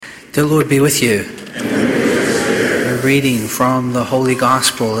The Lord be with you. A reading from the Holy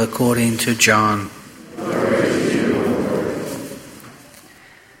Gospel according to John.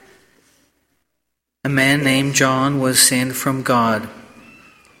 A man named John was sent from God.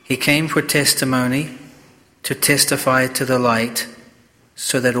 He came for testimony, to testify to the light,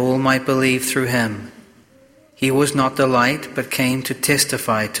 so that all might believe through him. He was not the light, but came to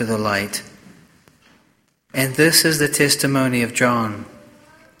testify to the light. And this is the testimony of John.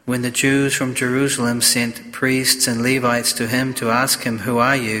 When the Jews from Jerusalem sent priests and Levites to him to ask him, "Who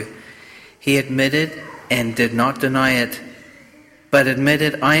are you?" he admitted and did not deny it, but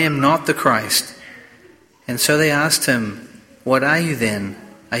admitted, "I am not the Christ." And so they asked him, "What are you then?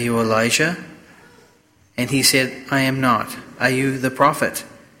 Are you Elijah?" And he said, "I am not." "Are you the prophet?"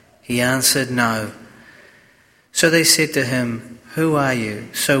 He answered, "No." So they said to him, "Who are you?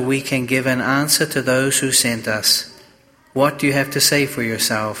 So we can give an answer to those who sent us. What do you have to say for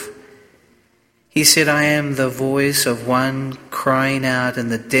yourself?" He said, "I am the voice of one crying out in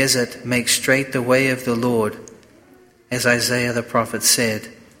the desert, 'Make straight the way of the Lord,' as Isaiah the prophet said."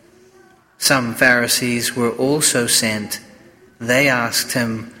 Some Pharisees were also sent. They asked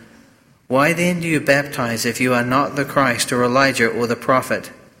him, "Why then do you baptize if you are not the Christ or Elijah or the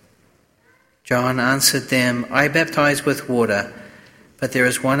prophet?" John answered them, "I baptize with water, but there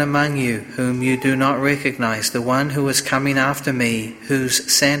is one among you whom you do not recognize, the one who is coming after me,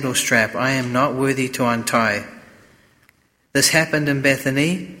 whose sandal strap I am not worthy to untie." This happened in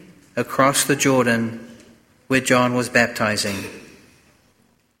Bethany, across the Jordan, where John was baptizing.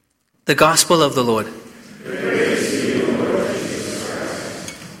 The Gospel of the Lord. Praise to you, Lord Jesus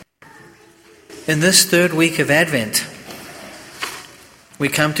Christ. In this third week of Advent, we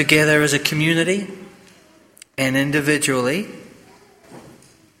come together as a community and individually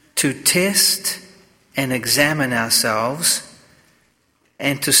to test and examine ourselves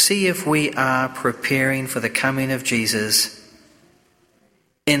and to see if we are preparing for the coming of Jesus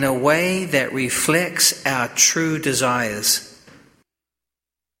in a way that reflects our true desires.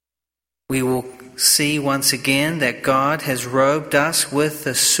 We will see once again that God has robed us with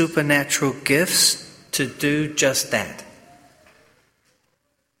the supernatural gifts to do just that.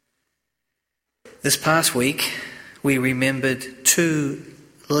 This past week, we remembered two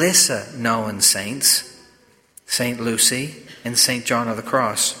lesser known saints, St. Lucy and St. John of the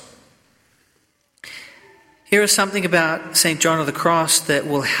Cross. Here is something about St. John of the Cross that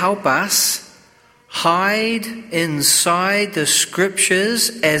will help us hide inside the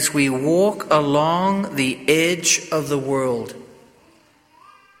Scriptures as we walk along the edge of the world.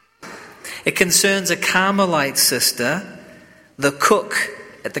 It concerns a Carmelite sister, the cook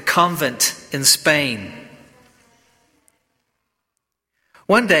at the convent in Spain.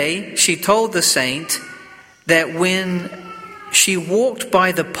 One day, she told the saint that when she walked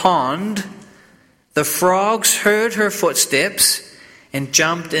by the pond, the frogs heard her footsteps and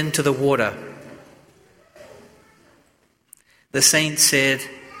jumped into the water. The saint said,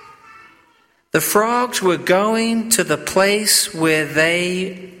 "The frogs were going to the place where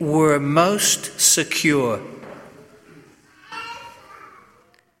they were most secure.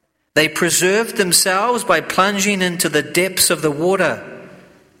 They preserved themselves by plunging into the depths of the water."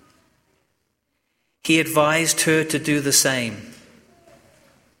 He advised her to do the same.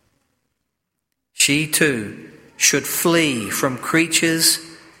 She too should flee from creatures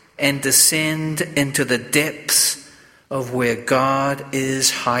and descend into the depths of where God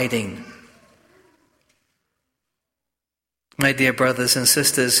is hiding. My dear brothers and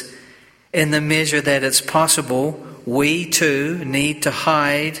sisters, in the measure that it's possible, we too need to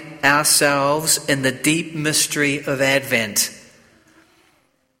hide ourselves in the deep mystery of Advent.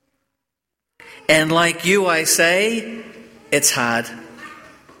 And like you, I say, it's hard.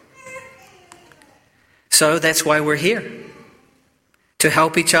 So that's why we're here, to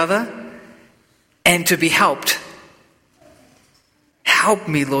help each other and to be helped. Help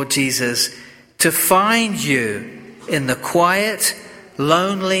me, Lord Jesus, to find you in the quiet,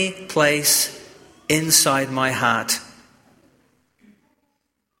 lonely place inside my heart.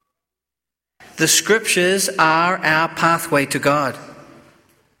 The Scriptures are our pathway to God.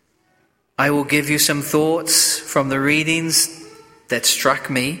 I will give you some thoughts from the readings that struck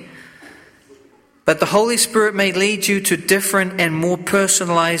me, but the Holy Spirit may lead you to different and more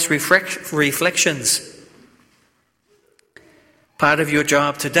personalized reflections. Part of your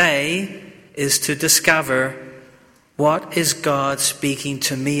job today is to discover, what is God speaking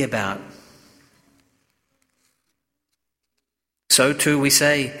to me about? So too we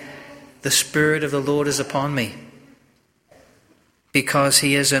say, the Spirit of the Lord is upon me, because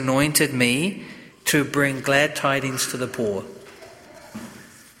he has anointed me to bring glad tidings to the poor.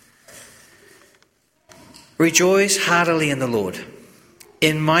 Rejoice heartily in the Lord.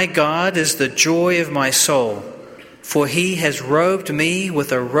 In my God is the joy of my soul, for he has robed me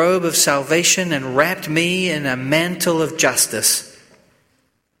with a robe of salvation and wrapped me in a mantle of justice.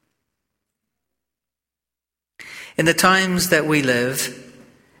 In the times that we live,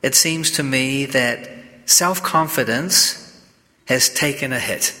 it seems to me that self-confidence has taken a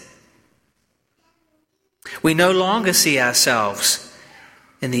hit. We no longer see ourselves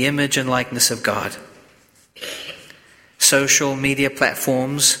in the image and likeness of God. Social media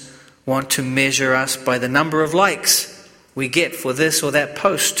platforms want to measure us by the number of likes we get for this or that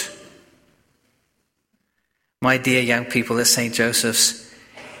post. My dear young people at St. Joseph's,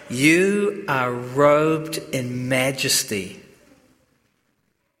 you are robed in majesty.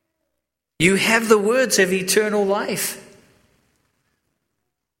 You have the words of eternal life.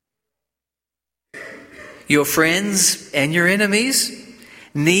 Your friends and your enemies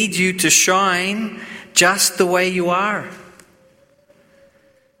need you to shine just the way you are.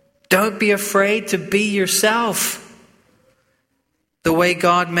 Don't be afraid to be yourself, the way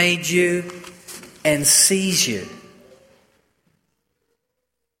God made you and sees you.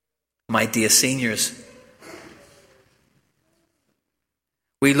 My dear seniors,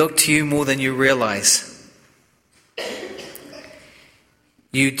 we look to you more than you realize.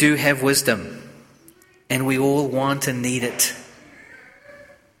 You do have wisdom, and we all want and need it.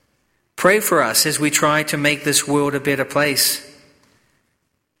 Pray for us as we try to make this world a better place.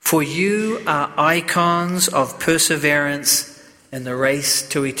 For you are icons of perseverance in the race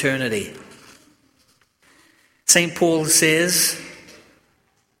to eternity. St. Paul says,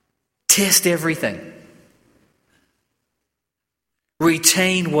 test everything.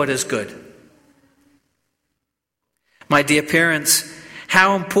 Retain what is good. My dear parents,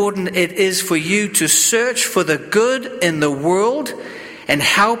 how important it is for you to search for the good in the world and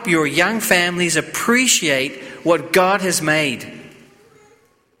help your young families appreciate what God has made.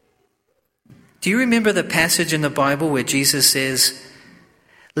 Do you remember the passage in the Bible where Jesus says,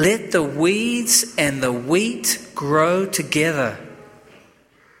 let the weeds and the wheat grow together.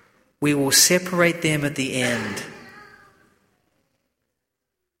 We will separate them at the end.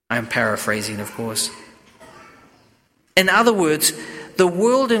 I'm paraphrasing, of course. In other words, the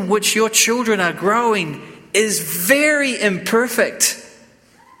world in which your children are growing is very imperfect.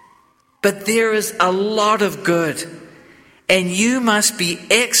 But there is a lot of good. And you must be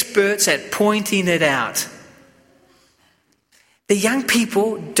experts at pointing it out. The young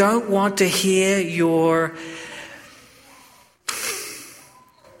people don't want to hear your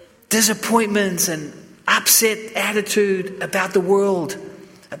disappointments and upset attitude about the world,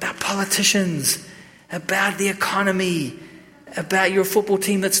 about politicians, about the economy, about your football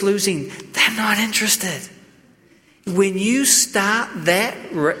team that's losing. They're not interested. When you start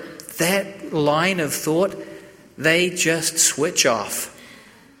that line of thought, they just switch off.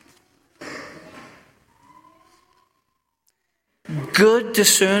 Good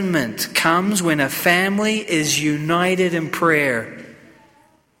discernment comes when a family is united in prayer.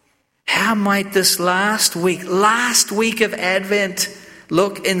 How might this last week of Advent,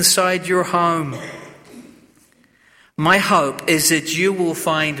 look inside your home? My hope is that you will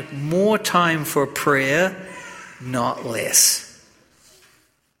find more time for prayer, not less.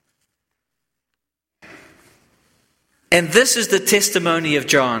 And this is the testimony of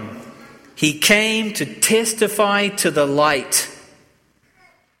John. He came to testify to the light.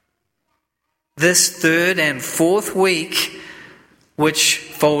 This third and fourth week, which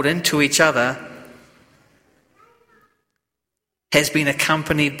fold into each other, has been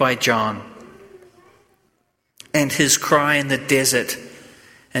accompanied by John and his cry in the desert,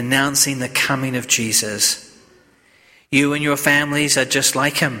 announcing the coming of Jesus. You and your families are just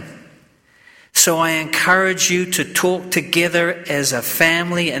like him. So I encourage you to talk together as a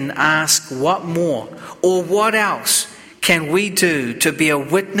family and ask what more or what else can we do to be a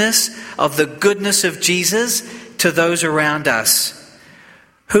witness of the goodness of Jesus to those around us?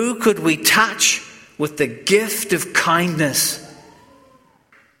 Who could we touch with the gift of kindness?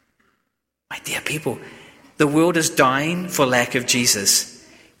 My dear people, the world is dying for lack of Jesus.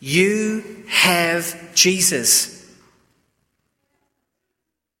 You have Jesus.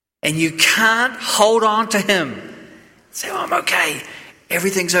 And you can't hold on to him. Say, oh, I'm okay.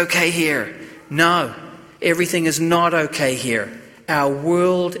 Everything's okay here. No, everything is not okay here. Our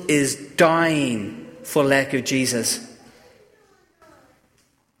world is dying for lack of Jesus.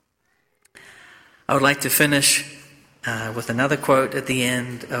 I would like to finish with another quote at the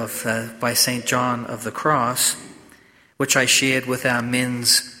end of by St. John of the Cross, which I shared with our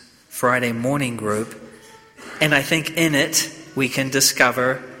men's Friday morning group. And I think in it we can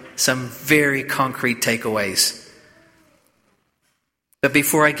discover some very concrete takeaways. But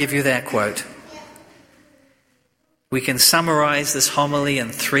before I give you that quote, we can summarize this homily in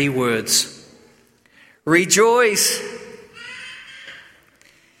 3 words. Rejoice.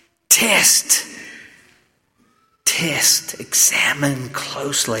 Test, examine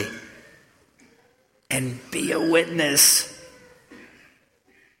closely, and be a witness.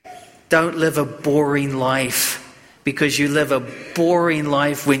 Don't live a boring life, because you live a boring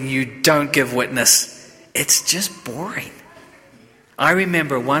life when you don't give witness. It's just boring. I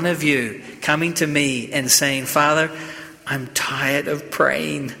remember one of you coming to me and saying, Father, I'm tired of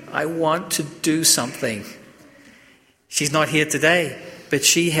praying. I want to do something. She's not here today, but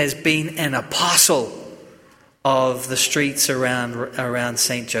she has been an apostle of the streets around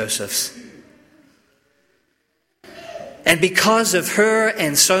St. Joseph's. And because of her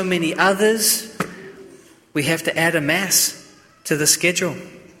and so many others, we have to add a Mass to the schedule.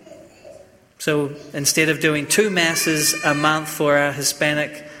 So instead of doing 2 Masses a month for our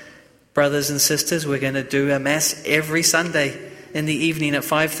Hispanic brothers and sisters, we're going to do a Mass every Sunday in the evening at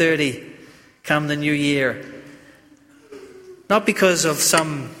 5:30 come the new year. Not because of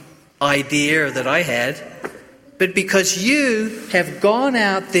some idea that I had, but because you have gone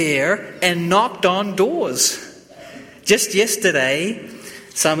out there and knocked on doors. Just yesterday,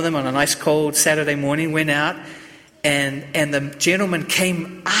 some of them on a nice cold Saturday morning went out, and the gentleman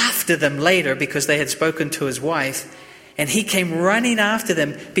came after them later because they had spoken to his wife, and he came running after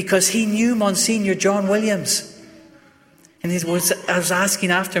them because he knew Monsignor John Williams. And I was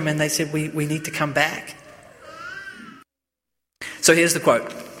asking after him, and they said, we need to come back. So here's the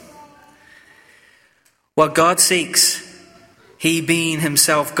quote. What God seeks, he being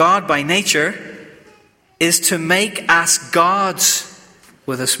himself God by nature, is to make us gods,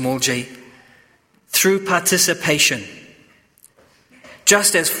 with a small g, through participation.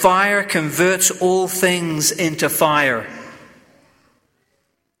 Just as fire converts all things into fire,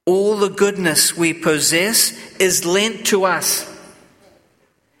 all the goodness we possess is lent to us,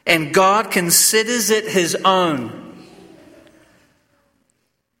 and God considers it his own.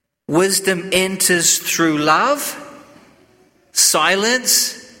 Wisdom enters through love,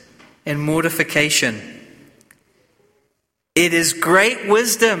 silence, and mortification. It is great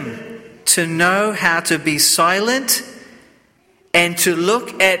wisdom to know how to be silent and to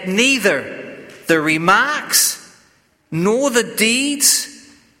look at neither the remarks, nor the deeds,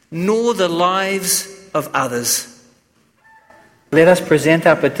 nor the lives of others. Let us present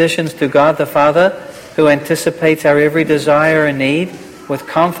our petitions to God the Father, who anticipates our every desire and need. With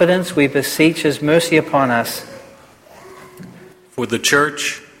confidence we beseech his mercy upon us. For the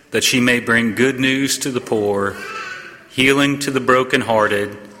Church, that she may bring good news to the poor, healing to the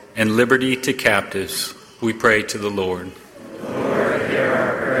brokenhearted, and liberty to captives, we pray to the Lord. Lord, hear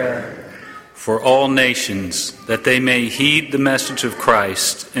our prayer. For all nations, that they may heed the message of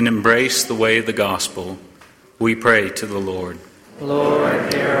Christ and embrace the way of the gospel, we pray to the Lord.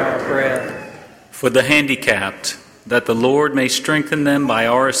 Lord, hear our prayer. For the handicapped, that the Lord may strengthen them by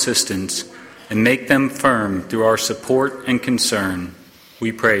our assistance and make them firm through our support and concern,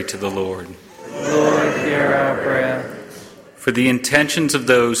 we pray to the Lord. Lord, hear our prayer. For the intentions of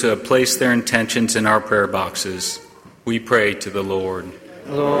those who have placed their intentions in our prayer boxes, we pray to the Lord.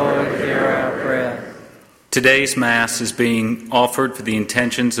 Lord, hear our prayer. Today's Mass is being offered for the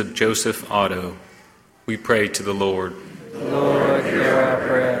intentions of Joseph Otto. We pray to the Lord. Lord, hear our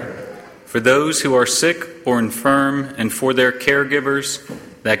prayer. For those who are sick or infirm and for their caregivers,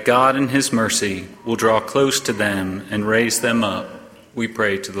 that God in his mercy will draw close to them and raise them up, we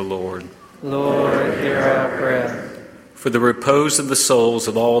pray to the Lord. Lord, hear our prayer. For the repose of the souls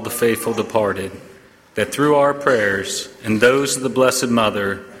of all the faithful departed, that through our prayers and those of the Blessed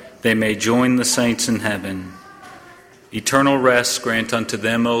Mother they may join the saints in heaven. Eternal rest grant unto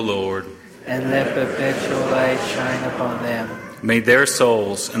them, O Lord, and let perpetual light shine upon them. May their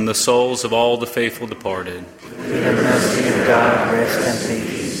souls and the souls of all the faithful departed, through the mercy of God, rest in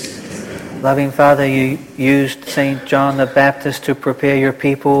peace. Loving Father, you used St. John the Baptist to prepare your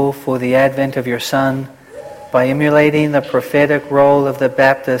people for the advent of your Son. By emulating the prophetic role of the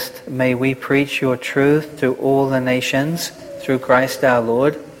Baptist, may we preach your truth to all the nations through Christ our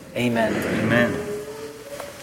Lord. Amen. Amen.